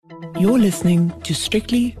You're listening to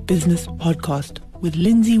Strictly Business Podcast with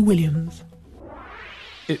Lindsay Williams.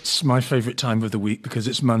 It's my favourite time of the week because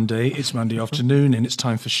it's Monday afternoon, and it's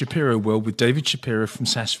time for Shapiro World with David Shapiro from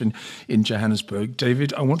Sasfin in Johannesburg.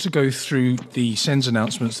 David, I want to go through the SENS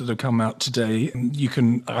announcements that have come out today. You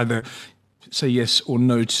can either say yes or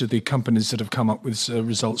no to the companies that have come up with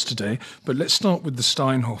results today. But let's start with the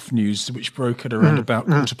Steinhoff news, which broke at around about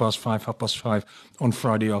 5:15 on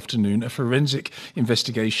Friday afternoon. A forensic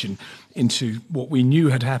investigation into what we knew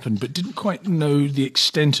had happened, but didn't quite know the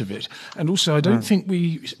extent of it. And also, I don't think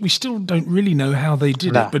we still don't really know how they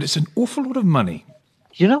did it, but it's an awful lot of money.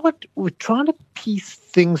 You know what? We're trying to piece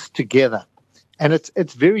things together. And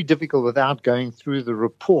it's very difficult without going through the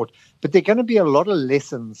report. But there are going to be a lot of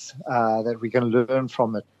lessons that we can learn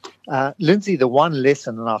from it. Lindsay, the one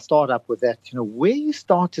lesson, and I'll start up with that, where you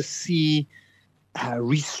start to see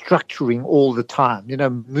restructuring all the time,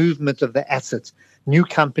 movement of the assets, new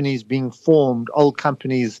companies being formed, old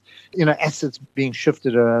companies, assets being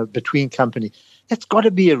shifted between companies. That's got to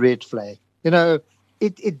be a red flag.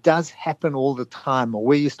 It does happen all the time, or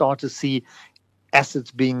where you start to see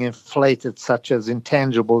assets being inflated, such as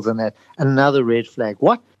intangibles and that, another red flag.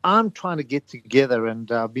 What I'm trying to get together,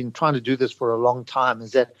 and I've been trying to do this for a long time,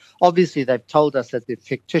 is that obviously they've told us that the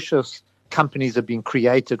fictitious companies have been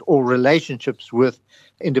created or relationships with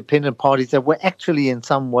independent parties that were actually in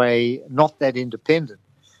some way not that independent.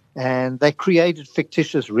 And they created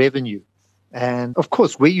fictitious revenue. And of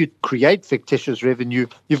course, where you create fictitious revenue,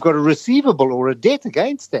 you've got a receivable or a debt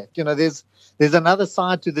against that. There's another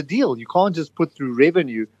side to the deal. You can't just put through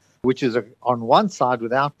revenue, which is on one side,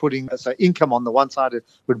 without putting income on the one side. It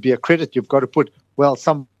would be a credit. You've got to put,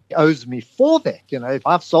 somebody owes me for that. If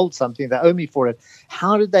I've sold something, they owe me for it.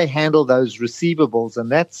 How did they handle those receivables?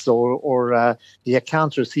 And that's or the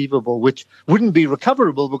accounts receivable, which wouldn't be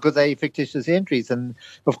recoverable because they're fictitious entries. And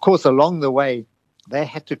of course, along the way, they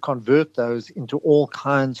had to convert those into all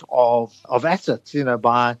kinds of assets,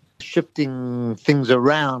 by shifting things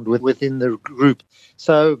around within the group.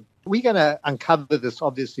 So we're going to uncover this,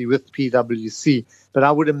 obviously, with PwC. But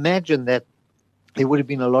I would imagine that there would have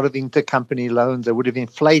been a lot of intercompany loans. There would have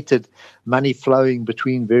inflated money flowing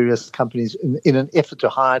between various companies in an effort to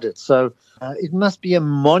hide it. So it must be a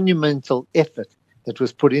monumental effort that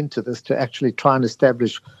was put into this to actually try and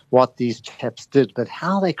establish what these chaps did, but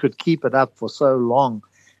how they could keep it up for so long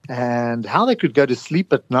and how they could go to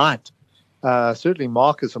sleep at night. Certainly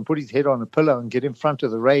Marcus, and put his head on a pillow and get in front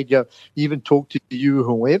of the radio, even talk to you,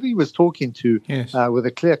 whoever he was talking to, yes, with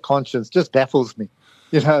a clear conscience, just baffles me.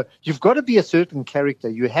 You've got to be a certain character.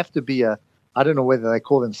 You have to be I don't know whether they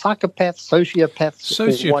call them psychopaths, sociopaths.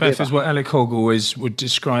 Sociopath is what Alec Hogg always would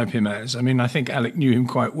describe him as. I mean, I think Alec knew him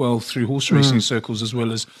quite well through horse racing circles, as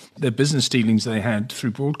well as their business dealings they had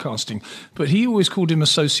through broadcasting. But he always called him a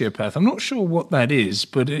sociopath. I'm not sure what that is,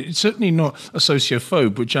 but it's certainly not a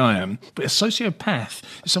sociophobe, which I am. But a sociopath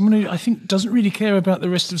is someone who I think doesn't really care about the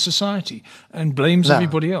rest of society and blames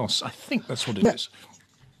everybody else. I think that's what it is.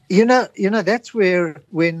 That's where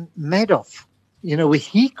when Madoff, when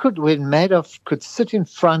Madoff could sit in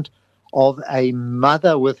front of a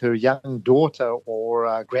mother with her young daughter or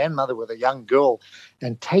a grandmother with a young girl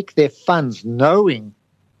and take their funds knowing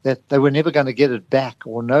that they were never going to get it back,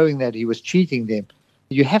 or knowing that he was cheating them.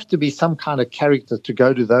 You have to be some kind of character to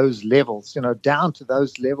go to those levels, down to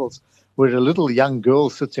those levels where a little young girl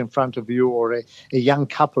sits in front of you, or a young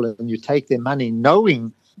couple, and you take their money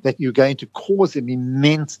knowing that you're going to cause them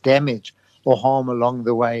immense damage or harm along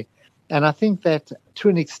the way. And I think that to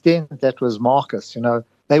an extent that was Marcus.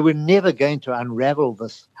 They were never going to unravel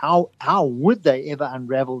this. How would they ever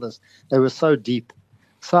unravel this? They were so deep.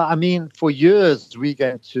 So, I mean, for years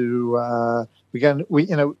there are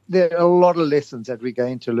a lot of lessons that we're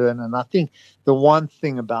going to learn. And I think the one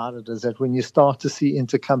thing about it is that when you start to see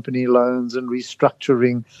intercompany loans and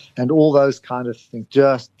restructuring and all those kind of things,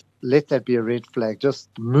 just let that be a red flag. Just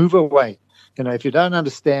move away. If you don't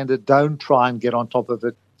understand it, don't try and get on top of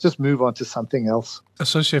it. Just move on to something else. A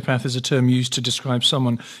sociopath is a term used to describe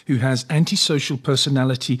someone who has antisocial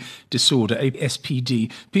personality disorder,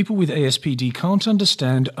 ASPD. People with ASPD can't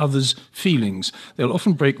understand others' feelings. They'll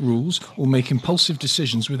often break rules or make impulsive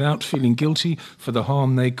decisions without feeling guilty for the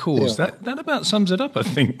harm they cause. Yeah. That about sums it up, I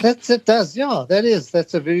think. It does, yeah.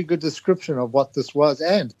 That's a very good description of what this was,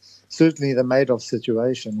 and certainly the Madoff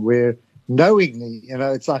situation, where knowingly,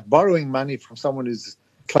 it's like borrowing money from someone who's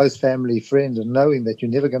close family friend and knowing that you're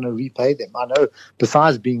never going to repay them. I know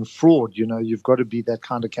besides being fraud, you've got to be that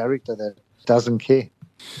kind of character that doesn't care.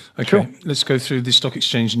 Okay, Sure. let's go through the stock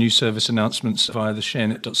exchange news service announcements via the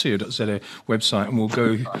sharenet.co.za website, and we'll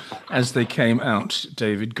go as they came out.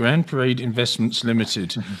 David, Grand Parade Investments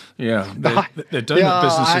Limited. Yeah, their donut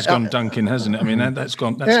business has gone dunking, hasn't it? I mean, that's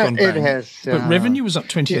gone bang. It has. But revenue was up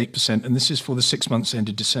 28%, and this is for the 6 months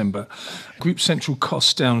ended December. Group central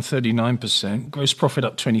costs down 39%, gross profit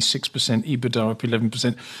up 26%, EBITDA up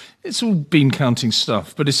 11%. It's all bean counting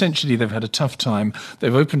stuff, but essentially they've had a tough time.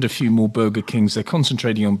 They've opened a few more Burger Kings. They're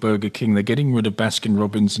concentrating on Burger King. They're getting rid of Baskin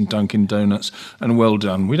Robbins and Dunkin' Donuts, and well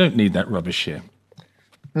done. We don't need that rubbish here.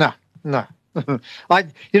 No. The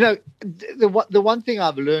one thing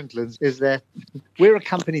I've learned, Liz, is that where a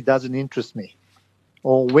company doesn't interest me,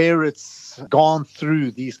 or where it's gone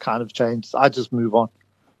through these kind of changes, I just move on.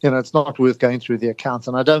 It's not worth going through the accounts,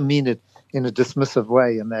 and I don't mean it in a dismissive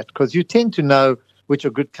way in that, because you tend to know which are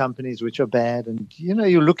good companies, which are bad, and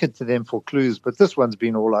you look into them for clues. But this one's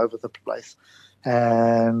been all over the place.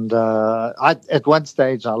 And at one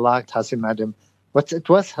stage I liked Hassim Adam. It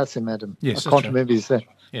was Hassim Adam. Yes, I can't remember his name.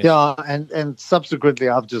 Yes. Yeah, and subsequently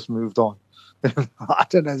I've just moved on. I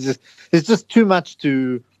don't know. It's just too much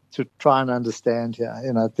to try and understand here.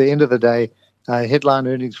 At the end of the day, headline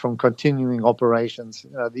earnings from continuing operations.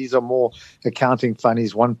 These are more accounting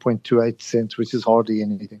funnies, 1.28 cents, which is hardly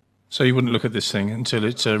anything. So you wouldn't look at this thing until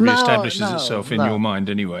it reestablishes itself in your mind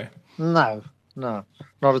anyway? No, not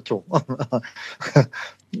at all.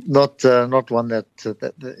 Not one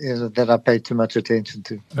that I pay too much attention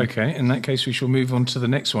to. Okay, in that case, we shall move on to the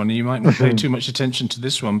next one. You might not pay too much attention to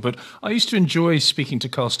this one, but I used to enjoy speaking to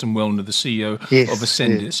Carsten Wellner, the CEO of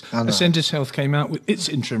Ascendis. Yes, Ascendis Health came out with its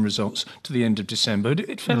interim results to the end of December.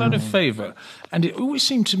 It fell out of favour, and it always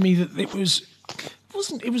seemed to me that it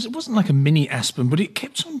wasn't like a mini Aspen, but it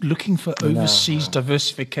kept on looking for overseas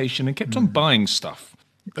diversification and kept on buying stuff.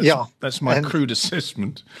 That's my crude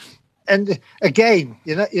assessment. And again,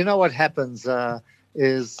 you know what happens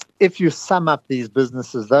is if you sum up these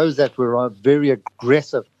businesses, those that were very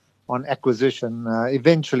aggressive on acquisition,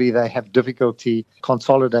 eventually they have difficulty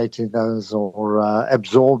consolidating those or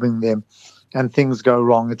absorbing them, and things go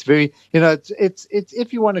wrong. It's very, it's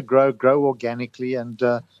if you want to grow organically and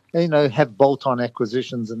have bolt-on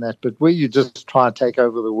acquisitions and that, but where you just try to take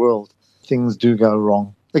over the world, things do go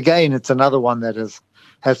wrong. Again, it's another one that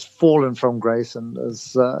has fallen from grace and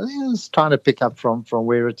is trying to pick up from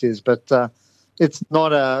where it is. But it's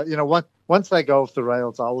not once they go off the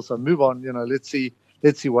rails, I also move on. Let's see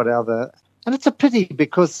what other. And it's a pity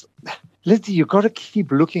because, Lindsay, you've got to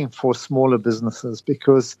keep looking for smaller businesses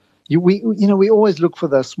because we always look for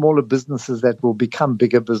those smaller businesses that will become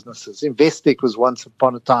bigger businesses. Investec was once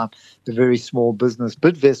upon a time a very small business.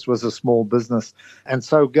 Bidvest was a small business. And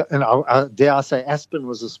so, dare I say, Aspen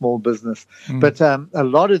was a small business. But a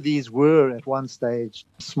lot of these were at one stage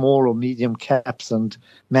small or medium caps and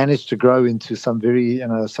managed to grow into some very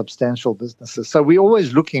substantial businesses. So we're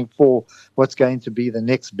always looking for what's going to be the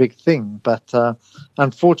next big thing. But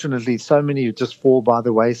unfortunately, so many just fall by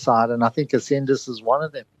the wayside. And I think Ascendis is one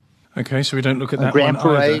of them. Okay, so we don't look at that Grand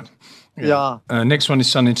one Parade. either. Yeah. Next one is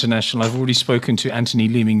Sun International. I've already spoken to Anthony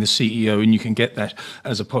Leeming, the CEO, and you can get that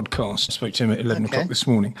as a podcast. I spoke to him at 11 o'clock this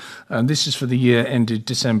morning. This is for the year ended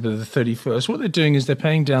December the 31st. What they're doing is they're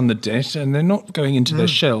paying down the debt, and they're not going into their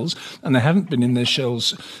shells, and they haven't been in their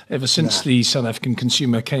shells ever since the South African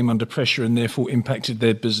consumer came under pressure and therefore impacted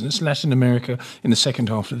their business. Latin America in the second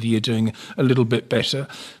half of the year doing a little bit better.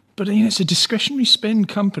 But it's a discretionary spend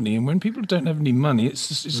company, and when people don't have any money,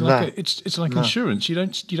 it's like insurance. You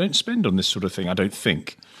don't spend on this sort of thing, I don't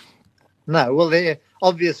think. No, well, they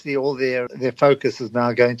obviously all their focus is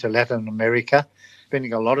now going to Latin America,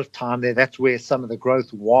 spending a lot of time there. That's where some of the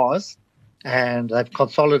growth was, and they've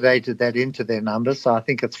consolidated that into their numbers. So I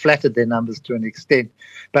think it's flattered their numbers to an extent.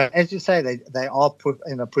 But as you say, they are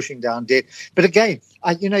pushing down debt. But again,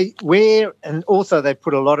 and also they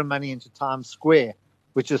put a lot of money into Times Square,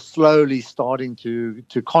 which is slowly starting to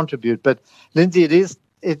contribute. But Lindsay,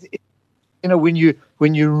 when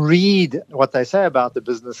you read what they say about the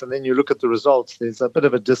business and then you look at the results, there's a bit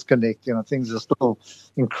of a disconnect. Things are still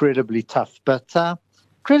incredibly tough. But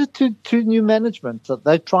credit to new management.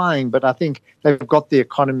 They're trying, but I think they've got the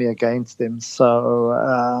economy against them. So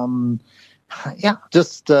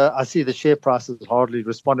I see the share prices hardly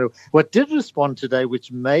responded. What did respond today,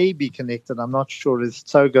 which may be connected, I'm not sure, is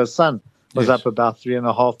Tsogo Sun. Was up about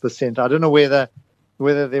 3.5%. I don't know whether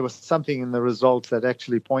there was something in the results that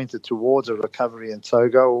actually pointed towards a recovery in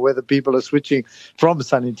Tsogo, or whether people are switching from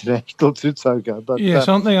Sun International to Tsogo. But yes,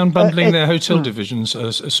 aren't they unbundling their hotel divisions,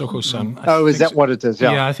 Tsogo Sun? Is that what it is?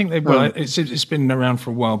 Yeah, I think they. Well, it's been around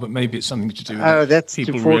for a while, but maybe it's something to do with that's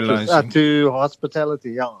people realizing to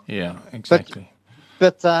hospitality. Yeah, exactly.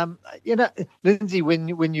 But Lindsay,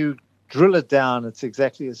 when you drill it down, it's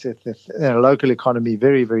exactly as if local economy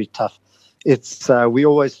very, very tough. It's we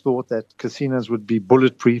always thought that casinos would be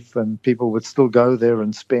bulletproof and people would still go there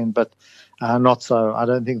and spend, but not so. I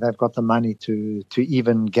don't think they've got the money to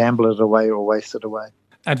even gamble it away or waste it away.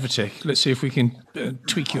 Advotech, let's see if we can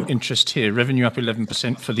tweak your interest here. Revenue up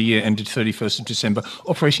 11% for the year ended 31st of December.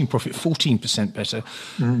 Operating profit 14% better.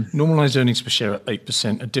 Normalised earnings per share at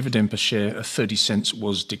 8%. A dividend per share of 30 cents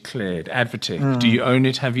was declared. Advotech, do you own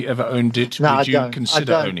it? Have you ever owned it? No, Would you I don't.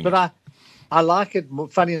 consider owning it? But I like it.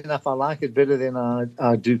 Funny enough, I like it better than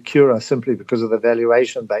I do Cura simply because of the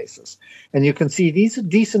valuation basis. And you can see these are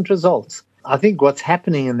decent results. I think what's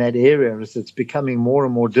happening in that area is it's becoming more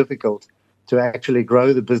and more difficult to actually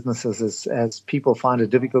grow the businesses as people find it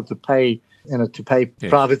difficult to pay,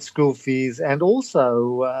 private school fees, and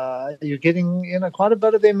also you're getting quite a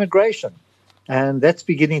bit of immigration, and that's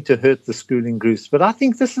beginning to hurt the schooling groups. But I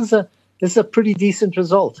think this is a pretty decent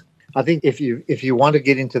result. I think if you want to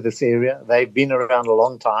get into this area, they've been around a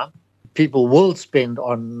long time. People will spend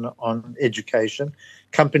on education.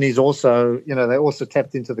 Companies also, they also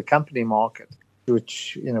tapped into the company market,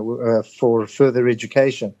 which for further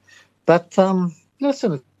education. But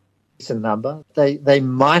listen, it's a number. They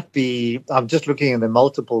might be. I'm just looking at the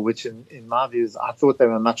multiple, which in my views, I thought they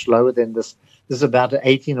were much lower than this. This is about an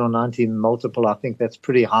 18 or 19 multiple. I think that's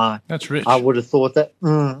pretty high. That's rich. I would have thought that.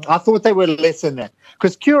 I thought they were less than that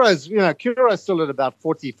because Cura's still at about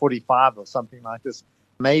 40, 45 or something like this.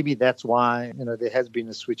 Maybe that's why there has been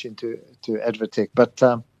a switch into Advotech. But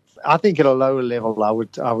I think at a lower level, I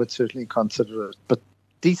would certainly consider it. But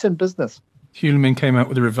decent business. Hulamin came out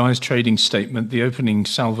with a revised trading statement. The opening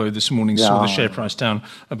salvo this morning saw the share price down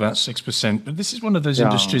about 6%. But this is one of those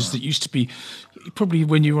industries that used to be, probably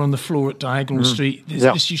when you were on the floor at Diagonal Street,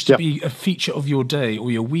 this used to be a feature of your day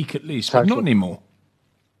or your week at least, but not anymore.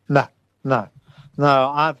 No.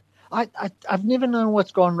 I've never known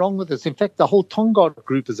what's gone wrong with this. In fact, the whole Tongaat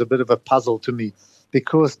group is a bit of a puzzle to me,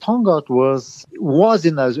 because Tongaat was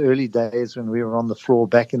in those early days when we were on the floor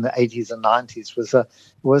back in the 80s and 90s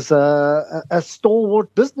was a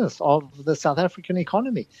stalwart business of the South African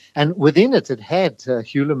economy. And within it had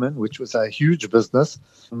Hulamin, which was a huge business.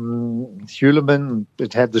 Hulamin,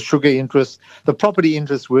 it had the sugar interests. The property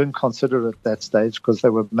interests weren't considered at that stage because they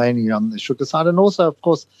were mainly on the sugar side and also, of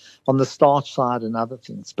course, on the starch side and other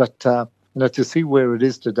things. But, to see where it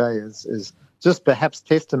is today is just perhaps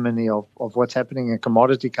testimony of what's happening in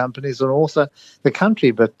commodity companies and also the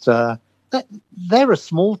country. But they're a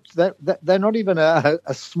small, they're not even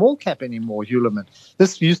a small cap anymore, Hulamin.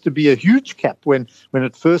 This used to be a huge cap when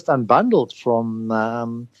it first unbundled from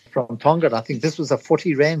Tongaat. I think this was a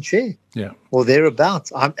 40 Rand share or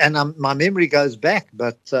thereabouts. My memory goes back,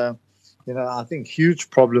 but, I think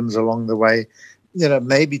huge problems along the way.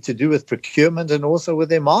 Maybe to do with procurement and also with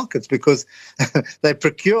their markets, because they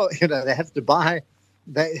procure, they have to buy,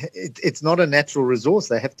 it's not a natural resource.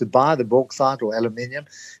 They have to buy the bauxite or aluminium,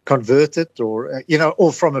 convert it or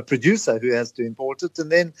from a producer who has to import it.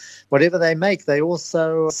 And then whatever they make, they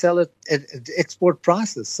also sell it at export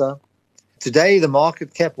prices. So today the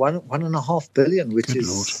market cap, 1.5 billion, which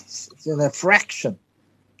is a fraction.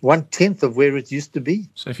 1/10 of where it used to be.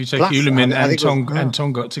 So if you take Hulamin and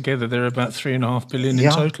Tongaat together, they're about 3.5 billion in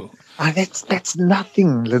total. That's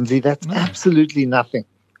nothing, Lindsay. That's absolutely nothing.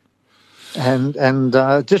 And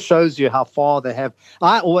it just shows you how far they have.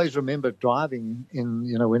 I always remember driving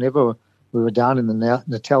in, whenever we were down in the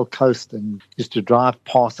Natal coast and used to drive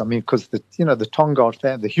past. I mean, because the Tongaat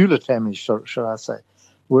family, the Hewlett family, should I say,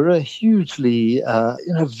 were a hugely,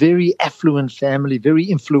 very affluent family, very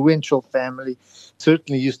influential family.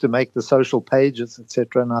 Certainly used to make the social pages,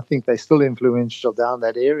 etc. And I think they're still influential down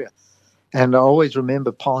that area. And I always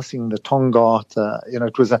remember passing the Tongaat.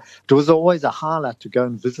 It was always a highlight to go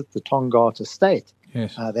and visit the Tongaat estate.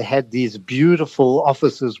 Yes. They had these beautiful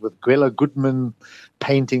offices with Gwella Goodman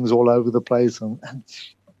paintings all over the place, and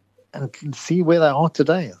see where they are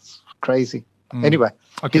today. It's crazy. Anyway.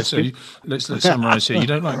 Okay, so let's summarise here. You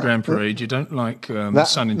don't like Grand Parade. You don't like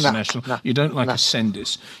Sun International. No, you don't like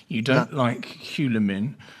Ascendis. You don't like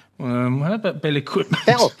Hulamin. How about Bell Equipment?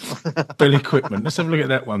 Bell Equipment. Let's have a look at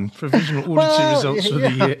that one. Provisional audited results for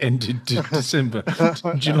the year ended December.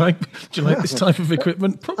 Do you like this type of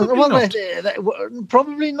equipment? Probably not.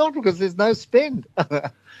 Probably not, because there's no spend.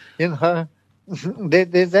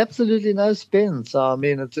 There's absolutely no spend. So I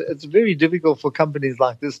mean, it's very difficult for companies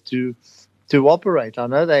like this to operate. I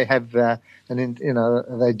know they have,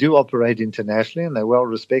 they do operate internationally and they're well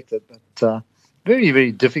respected, but very,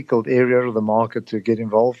 very difficult area of the market to get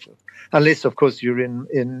involved with, unless, of course, you're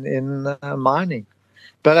in mining.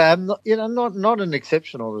 But not an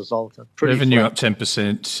exceptional result. Revenue flat. up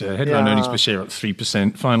 10%, headline earnings per share up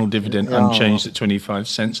 3%, final dividend unchanged at 25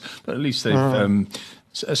 cents. But at least they've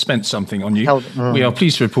spent something on you. We are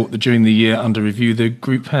pleased to report that during the year under review, the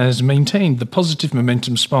group has maintained the positive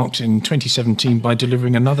momentum sparked in 2017 by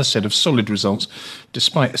delivering another set of solid results,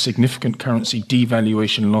 despite a significant currency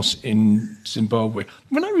devaluation loss in Zimbabwe.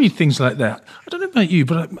 When I read things like that, I don't know about you,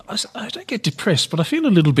 but I don't get depressed, but I feel a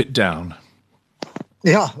little bit down.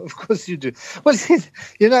 Yeah, of course you do. Well,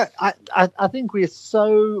 I think we've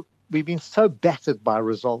been so battered by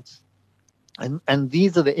results. And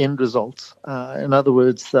these are the end results. In other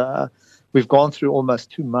words, we've gone through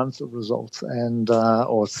almost 2 months of results,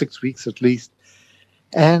 or 6 weeks at least.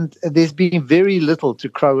 And there's been very little to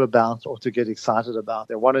crow about or to get excited about.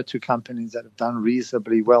 There are 1 or 2 companies that have done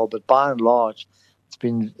reasonably well, but by and large, it's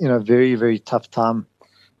been very, very tough time.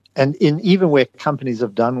 And even where companies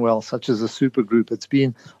have done well, such as a super group, it's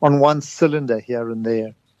been on one cylinder here and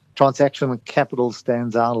there. Transactional capital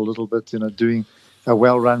stands out a little bit, doing a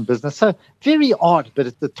well-run business. So very odd, but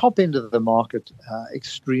at the top end of the market,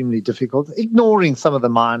 extremely difficult, ignoring some of the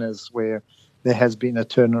minors where there has been a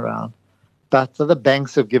turnaround. But the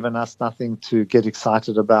banks have given us nothing to get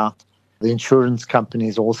excited about. The insurance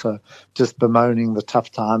companies also just bemoaning the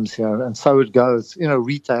tough times here. And so it goes,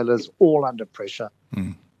 retailers all under pressure.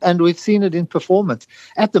 And we've seen it in performance.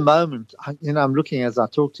 At the moment, I'm looking as I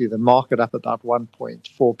talk to you, the market up about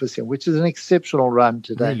 1.4%, which is an exceptional run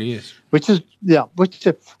today. It really is.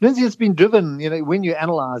 Lindsay, it's been driven, when you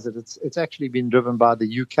analyze it, it's actually been driven by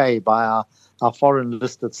the UK, by our foreign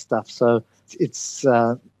listed stuff. So it's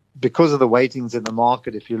because of the weightings in the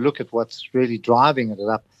market, if you look at what's really driving it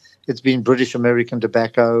up, it's been British American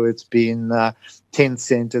Tobacco, it's been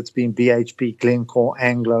Tencent, it's been BHP, Glencore,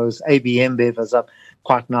 Anglos, AB InBev is up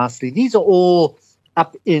quite nicely. These are all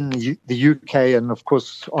up in the UK, and of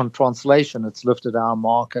course, on translation, it's lifted our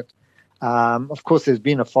market. Of course, there's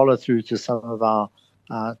been a follow through to some of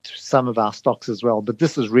our stocks as well, but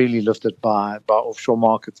this is really lifted by offshore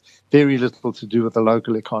markets. Very little to do with the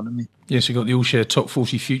local economy. Yes, we've got the all-share top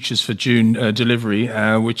 40 futures for June delivery,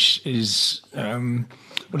 which is.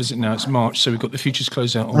 What is it now? It's March, so we've got the futures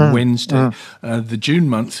closeout on Wednesday. The June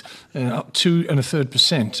month up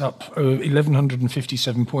 2.33%, up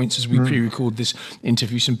 1,157 points as we pre-record this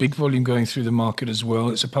interview. Some big volume going through the market as well.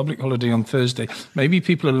 It's a public holiday on Thursday. Maybe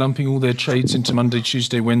people are lumping all their trades into Monday,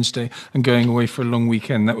 Tuesday, Wednesday and going away for a long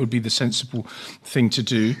weekend. That would be the sensible thing to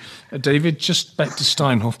do. David, just back to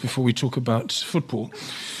Steinhoff before we talk about football.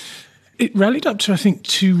 It rallied up to, I think,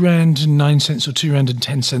 R2.09 or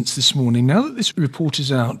R2.10 this morning. Now that this report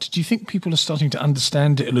is out, do you think people are starting to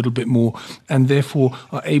understand it a little bit more and therefore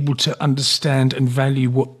are able to understand and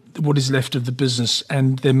value what is left of the business,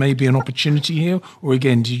 and there may be an opportunity here? Or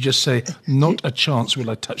again, do you just say, not a chance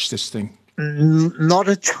will I touch this thing? Not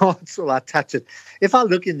a chance will I touch it. If I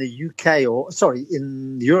look in the UK,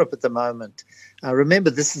 in Europe at the moment,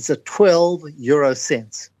 remember this is a 12 euro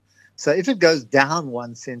cents. So if it goes down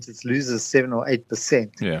 1 cent, it loses 7 or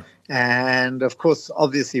 8%. Yeah. And of course,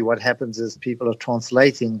 obviously, what happens is people are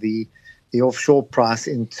translating the offshore price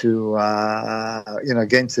into,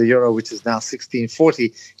 against the euro, which is now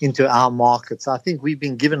 16.40, into our market. So I think we've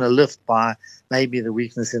been given a lift by maybe the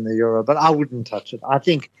weakness in the euro, but I wouldn't touch it. I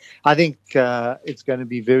think it's going to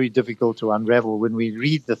be very difficult to unravel when we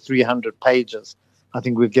read the 300 pages. I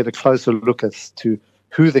think we'll get a closer look as to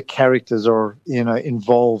who the characters are,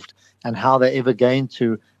 involved, and how they're ever going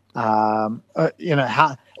to, how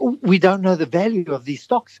we don't know the value of these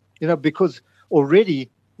stocks, because already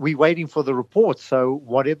we're waiting for the report. So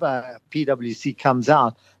whatever PwC comes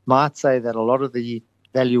out might say that a lot of the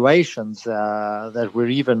valuations that we're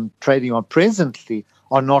even trading on presently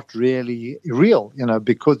are not really real,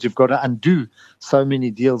 because you've got to undo so many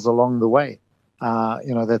deals along the way.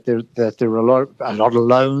 That there are a lot of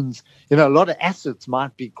loans, a lot of assets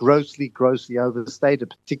might be grossly overstated,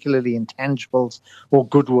 particularly intangibles or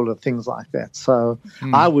goodwill or things like that. So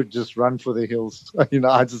I would just run for the hills.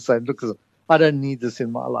 I just say, look, I don't need this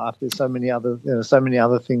in my life. There's so many other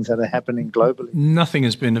things that are happening globally. Nothing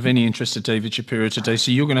has been of any interest to David Shapiro today, so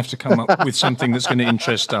you're going to have to come up with something that's going to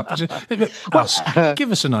interest us.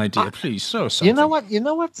 Give us an idea, please. Throw us something.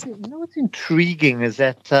 What's intriguing is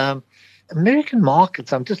that. American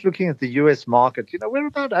markets, I'm just looking at the US market, we're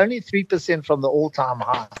about only 3% from the all-time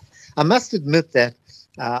high. I must admit that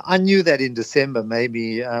I knew that in December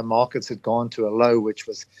maybe markets had gone to a low, which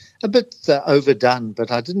was a bit overdone, but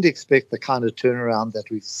I didn't expect the kind of turnaround that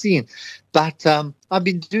we've seen. But I've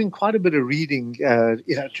been doing quite a bit of reading,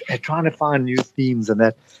 trying to find new themes and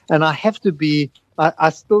that. And I have to be,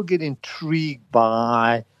 I still get intrigued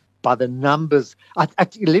by by the numbers.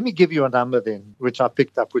 Let me give you a number then, which I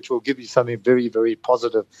picked up, which will give you something very, very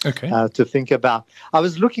positive to think about. I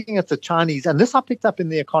was looking at the Chinese, and this I picked up in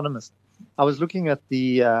The Economist. I was looking at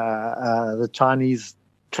the Chinese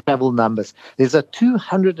travel numbers. There's a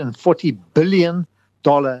 $240 billion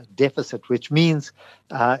deficit, which means,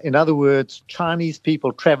 in other words, Chinese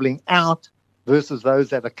people traveling out versus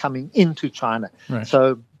those that are coming into China. Right.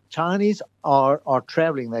 So Chinese are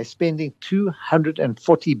traveling. They're spending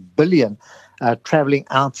 $240 billion traveling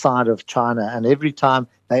outside of China. And every time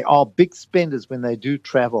they are big spenders when they do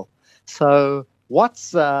travel. So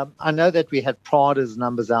I know that we had Prada's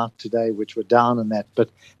numbers out today, which were down in that.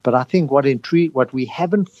 But I think what we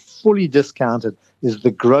haven't fully discounted is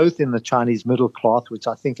the growth in the Chinese middle class, which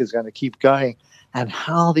I think is going to keep going, and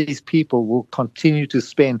how these people will continue to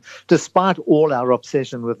spend despite all our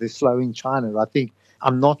obsession with the slowing China.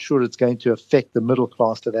 I'm not sure it's going to affect the middle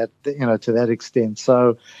class to that extent.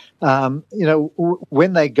 So,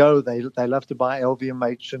 when they go, they love to buy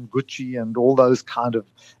LVMH and Gucci and all those kind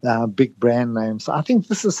of big brand names. So I think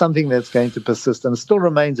this is something that's going to persist and still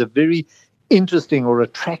remains a very interesting or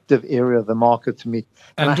attractive area of the market to me.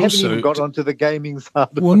 And I haven't even got onto the gaming side.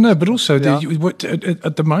 Well, no, but also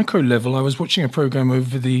at the micro level, I was watching a program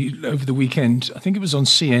over the weekend. I think it was on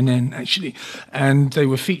CNN actually, and they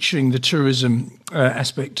were featuring the tourism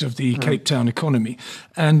aspect of the Cape Town economy.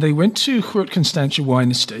 And they went to Groot Constantia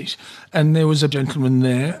Wine Estate, and there was a gentleman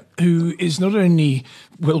there who is not only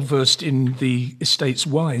well versed in the estate's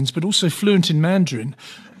wines, but also fluent in Mandarin.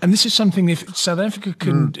 And this is something, if South Africa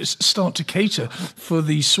can start to cater for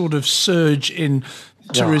the sort of surge in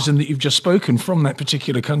tourism that you've just spoken from that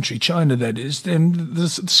particular country, China that is, then the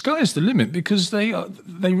sky is the limit, because they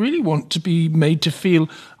really want to be made to feel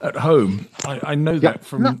at home. I know that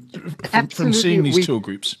from seeing these tour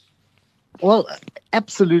groups. Well,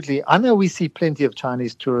 absolutely. I know we see plenty of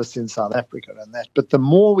Chinese tourists in South Africa and that, but the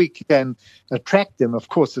more we can attract them, of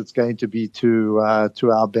course, it's going to be to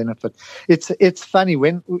our benefit. It's funny,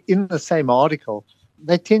 when in the same article,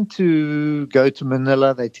 they tend to go to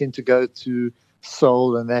Manila, they tend to go to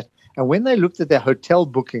Seoul and that. And when they looked at their hotel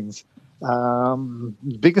bookings,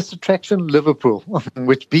 biggest attraction, Liverpool,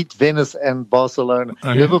 which beat Venice and Barcelona.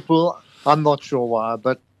 Oh, yeah. Liverpool, I'm not sure why,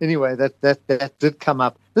 but anyway, that did come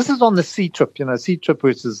up. This is on the C-Trip, C-Trip,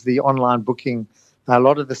 which is the online booking. A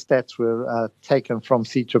lot of the stats were taken from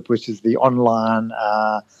C-Trip, which is the online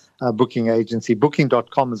booking agency.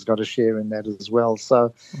 Booking.com has got a share in that as well.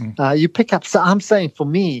 So you pick up. So I'm saying, for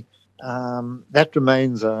me, that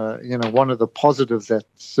remains, one of the positives that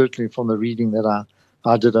certainly from the reading that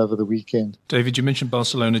I did over the weekend. David, you mentioned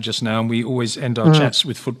Barcelona just now, and we always end our chats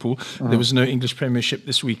with football. There was no English Premiership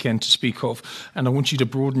this weekend to speak of, and I want you to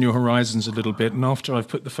broaden your horizons a little bit. And after I've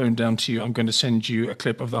put the phone down to you, I'm going to send you a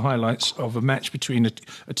clip of the highlights of a match between a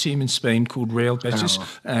team in Spain called Real Betis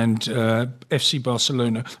and FC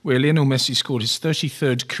Barcelona, where Lionel Messi scored his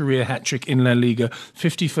 33rd career hat-trick in La Liga,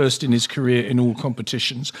 51st in his career in all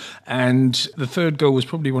competitions. And the third goal was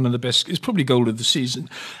probably one of the best, it's probably goal of the season.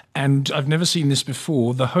 And I've never seen this before.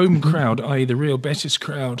 The home crowd, i.e. the Real Betis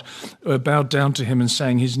crowd, bowed down to him and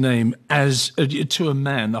sang his name as to a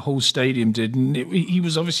man. The whole stadium did. And he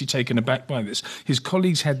was obviously taken aback by this. His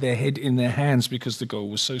colleagues had their head in their hands because the goal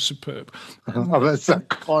was so superb. I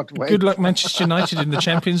can't wait. Good luck, Manchester United, in the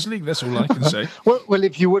Champions League. That's all I can say. Well,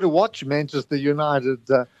 if you were to watch Manchester United,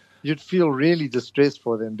 you'd feel really distressed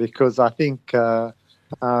for them, because I think they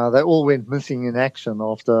all went missing in action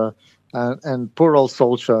after... and poor old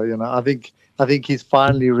Solskjaer, I think he's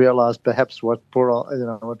finally realized perhaps what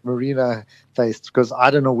what Mourinho faced, because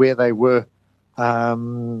I don't know where they were.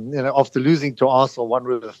 After losing to Arsenal, one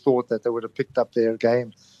would have thought that they would have picked up their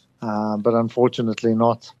game, but unfortunately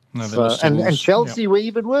not. No, and Chelsea were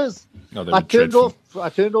even worse. No, I turned off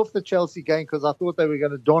the Chelsea game because I thought they were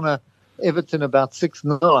going to donner Everton about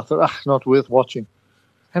 6-0. I thought, not worth watching.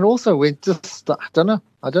 And also went I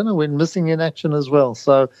don't know, went missing in action as well.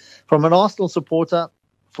 So from an Arsenal supporter,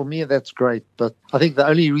 for me, that's great. But I think the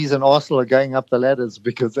only reason Arsenal are going up the ladder is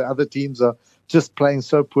because the other teams are just playing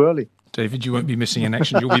so poorly. David, you won't be missing in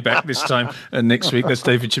action. You'll be back this time next week. That's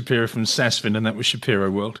David Shapiro from Sasfin, and that was Shapiro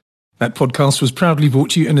World. That podcast was proudly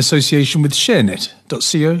brought to you in association with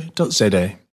ShareNet.co.za.